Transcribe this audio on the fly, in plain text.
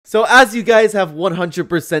So as you guys have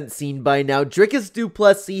 100% seen by now, Dricus Du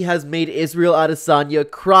Plessis has made Israel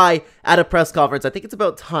Adesanya cry at a press conference. I think it's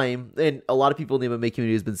about time, and a lot of people in the MMA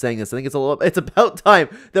community has been saying this. I think it's about time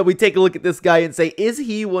that we take a look at this guy and say, is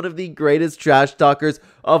he one of the greatest trash talkers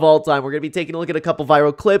of all time? We're going to be taking a look at a couple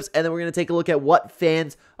viral clips, and then we're going to take a look at what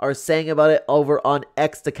fans are saying about it over on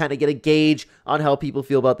X to kind of get a gauge on how people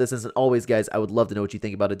feel about this. As always, guys, I would love to know what you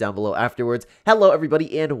think about it down below afterwards. Hello,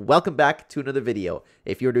 everybody, and welcome back to another video.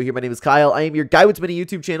 If you're new here, my name is Kyle. I am your guy with many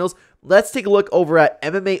YouTube channels. Let's take a look over at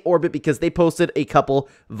MMA Orbit because they posted a couple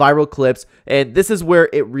viral clips, and this is where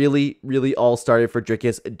it really all started for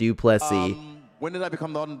Dricus Du Plessis. When did I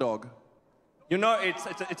become the underdog? You know, it's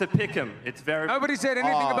a pick'em. It's very. Nobody said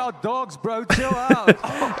anything about dogs, bro. Chill out.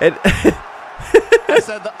 And I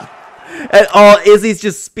said that. and oh, Izzy's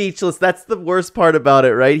just speechless. That's the worst part about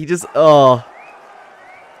it, right? He just, oh.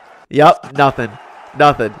 Yep, nothing.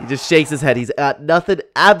 Nothing. He just shakes his head. He's at nothing,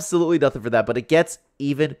 absolutely nothing for that. But it gets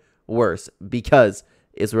even worse because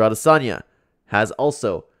Israel Adesanya has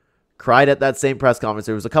also cried at that same press conference.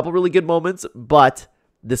 There was a couple really good moments, but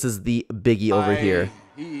this is the biggie over here.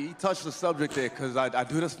 He touched the subject there because I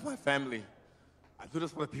do this for my family. I do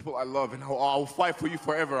this for the people I love, and I'll fight for you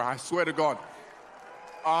forever. I swear to God.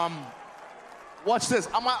 Watch this.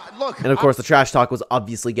 Look. And of course, the trash talk was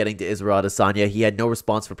obviously getting to Israel Adesanya. He had no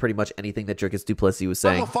response for pretty much anything that Dricus Du Plessis was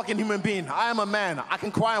saying. I'm a fucking human being. I am a man. I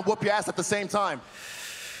can cry and whoop your ass at the same time.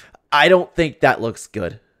 I don't think that looks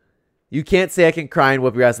good. You can't say I can cry and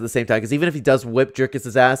whip your ass at the same time, because even if he does whip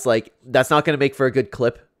Dricus's ass, like, that's not going to make for a good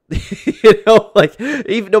clip. You know, like,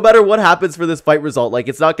 even no matter what happens for this fight result, like,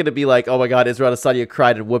 it's not going to be like, oh my god, Israel Adesanya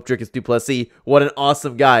cried and whooped Dricus Du Plessis. What an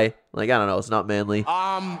awesome guy. Like, I don't know, it's not manly.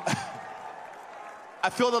 I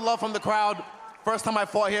feel the love from the crowd. First time I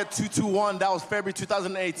fought here, 2-2-1. That was February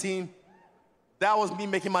 2018. That was me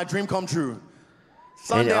making my dream come true.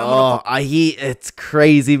 Sunday, it's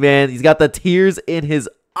crazy, man. He's got the tears in his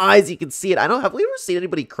eyes. You can see it. Have we ever seen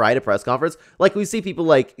anybody cry at a press conference? Like, we see people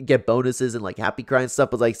like get bonuses and like happy crying stuff,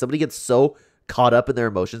 but like somebody gets so caught up in their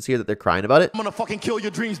emotions here that they're crying about it. I'm gonna fucking kill your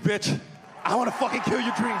dreams, bitch. I wanna fucking kill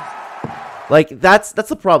your dreams. Like, that's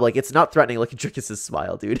the problem. Like, it's not threatening. Look at Dricus's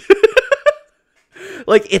smile, dude.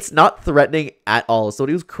 Like, it's not threatening at all.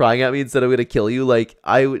 Somebody was crying at me and said, I'm gonna kill you. Like,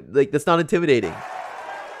 that's not intimidating.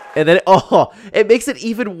 And then, oh, it makes it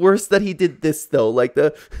even worse that he did this, though. Like,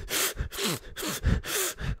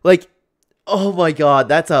 like, oh my god,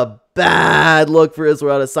 that's a bad look for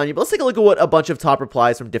Israel Adesanya. But let's take a look at what a bunch of top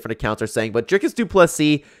replies from different accounts are saying. But Dricus Du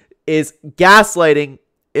Plessis is gaslighting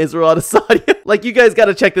Israel Adesanya. Like, you guys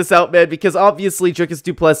gotta check this out, man, because obviously Dricus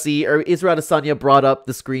Du Plessis, or Israel Adesanya, brought up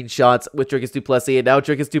the screenshots with Dricus Du Plessis, and now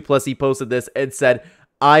Dricus Du Plessis posted this and said,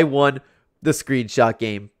 I won the screenshot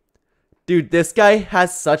game. Dude, this guy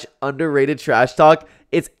has such underrated trash talk.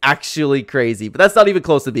 It's actually crazy, but that's not even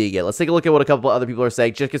close to being it. Let's take a look at what a couple other people are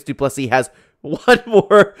saying. Dricus Du Plessis has one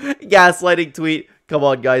more gaslighting tweet. Come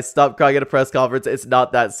on, guys, stop crying at a press conference. It's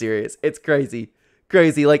not that serious. It's crazy.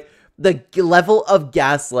 Crazy. Like, the level of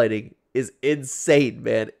gaslighting is insane,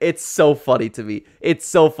 man. It's so funny to me. It's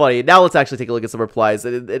so funny. Now let's actually take a look at some replies.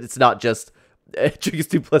 It's not just Dricus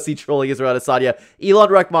Du Plessis trolling Israel Adesanya. Elon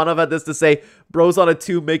Rachmanov had this to say, bros on a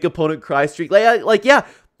 2 make opponent cry streak. Like, yeah,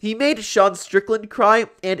 he made Sean Strickland cry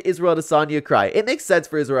and Israel Adesanya cry. It makes sense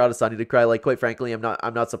for Israel Adesanya to cry. Like, quite frankly, I'm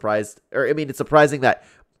not surprised. Or, I mean, it's surprising that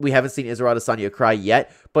we haven't seen Israel Adesanya cry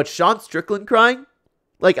yet. But Sean Strickland crying?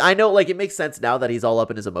 Like, I know, like, it makes sense now that he's all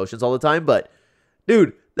up in his emotions all the time, but,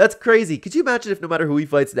 dude, that's crazy. Could you imagine if no matter who he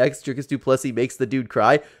fights next, Dricus Du Plessis makes the dude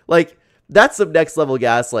cry? Like, that's some next level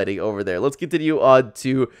gaslighting over there. Let's continue on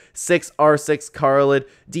to 6R6 Carlin.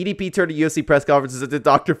 DDP turned to UFC press conferences into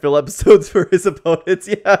Dr. Phil episodes for his opponents.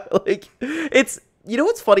 Yeah, like, it's, you know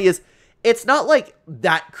what's funny is, it's not like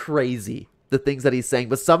that crazy, the things that he's saying,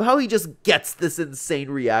 but somehow he just gets this insane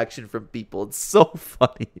reaction from people. It's so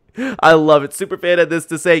funny. I love it. Superfan had this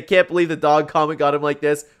to say, can't believe the dog comment got him like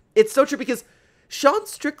this. It's so true because Sean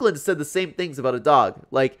Strickland said the same things about a dog.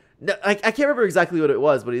 Like, I can't remember exactly what it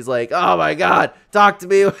was, but he's like, oh my god, talk to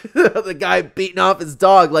me. The guy beating off his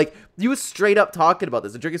dog. Like, he was straight up talking about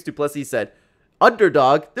this. And Dricus Du Plessis said,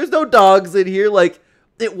 underdog, there's no dogs in here. Like,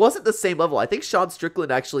 it wasn't the same level. I think Sean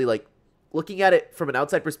Strickland actually, like, looking at it from an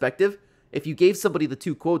outside perspective, if you gave somebody the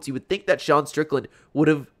 2 quotes, you would think that Sean Strickland would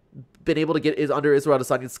have been able to get under Israel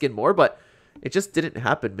Adesanya's skin more, but it just didn't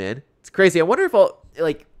happen, man. It's crazy. I wonder if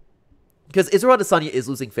because Israel Adesanya is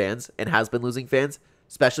losing fans and has been losing fans,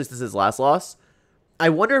 especially since his last loss. I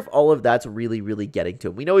wonder if all of that's really getting to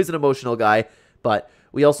him. We know he's an emotional guy, but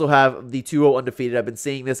We also have the 2-0 undefeated. I've been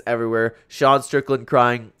seeing this everywhere. Sean Strickland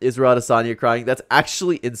crying. Israel Adesanya crying. That's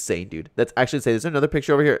actually insane, dude. That's actually insane. Is there another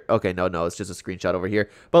picture over here? Okay, no. It's just a screenshot over here.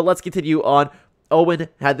 But let's continue on. Owen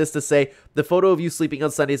had this to say, the photo of you sleeping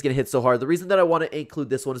on Sunday is going to hit so hard. The reason that I want to include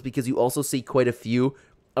this one is because you also see quite a few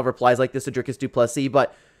of replies like this to Dricus Du Plessis.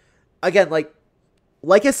 But again, like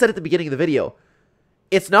I said at the beginning of the video,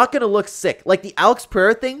 it's not going to look sick. Like the Alex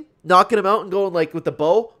Pereira thing, knocking him out and going like with the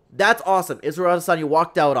bow, that's awesome. Israel Adesanya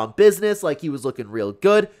walked out on business like he was looking real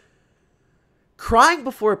good. Crying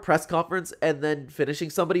before a press conference and then finishing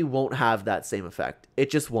somebody won't have that same effect. It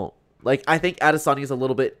just won't. Like, I think Adesanya is a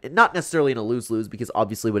little bit, not necessarily in a lose-lose, because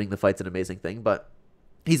obviously winning the fight's an amazing thing, but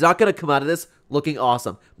he's not going to come out of this looking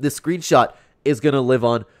awesome. This screenshot is going to live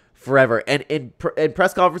on forever. And in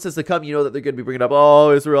press conferences to come, you know that they're going to be bringing up, oh,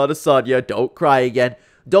 Israel Adesanya, don't cry again.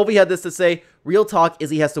 Dovey had this to say, real talk,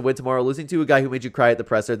 Izzy has to win tomorrow. Losing to a guy who made you cry at the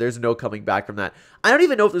presser, there's no coming back from that. I don't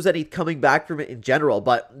even know if there's any coming back from it in general,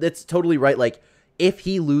 but that's totally right. Like, if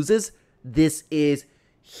he loses, this is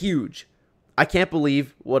huge. I can't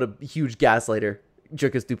believe what a huge gaslighter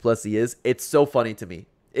Dricus Du Plessis is. It's so funny to me.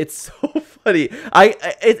 It's so funny.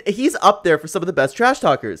 He's up there for some of the best trash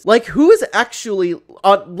talkers. Like, who is actually,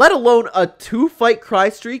 let alone a 2-fight cry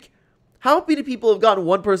streak? How many people have gotten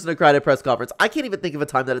one person to cry at a press conference? I can't even think of a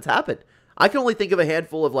time that it's happened. I can only think of a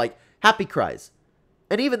handful of, like, happy cries.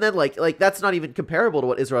 And even then, like that's not even comparable to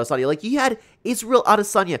what Israel Adesanya. Like, you had Israel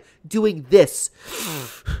Adesanya doing this.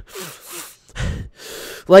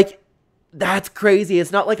 Like, that's crazy.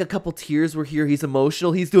 It's not like a couple tears were here. He's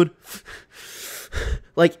emotional. He's doing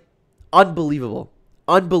like unbelievable.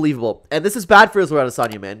 Unbelievable. And this is bad for Israel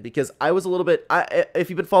Adesanya, man, because I was a little bit, if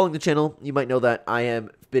you've been following the channel, you might know that I am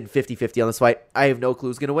been 50-50 on this fight. I have no clue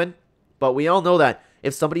who's going to win, but we all know that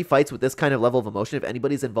if somebody fights with this kind of level of emotion, if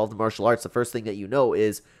anybody's involved in martial arts, the first thing that you know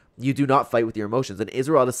is you do not fight with your emotions. And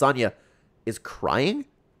Israel Adesanya is crying?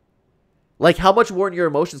 Like, how much more in your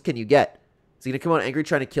emotions can you get? Is he going to come out angry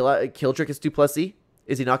trying to kill Dricus Du Plessis?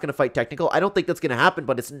 Is he not going to fight technical? I don't think that's going to happen,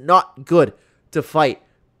 but it's not good to fight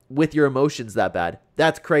with your emotions that bad.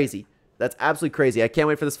 That's crazy. That's absolutely crazy. I can't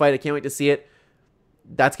wait for this fight. I can't wait to see it.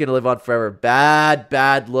 That's going to live on forever.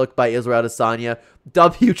 Bad look by Israel Adesanya.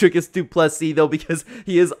 W Dricus Du Plessis, though, because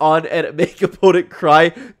he is on and make opponent cry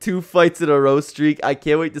 2 fights in a row streak. I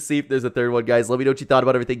can't wait to see if there's a third one, guys. Let me know what you thought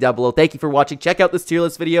about everything down below. Thank you for watching. Check out this tier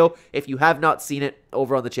list video if you have not seen it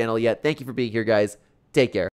over on the channel yet. Thank you for being here, guys. Take care.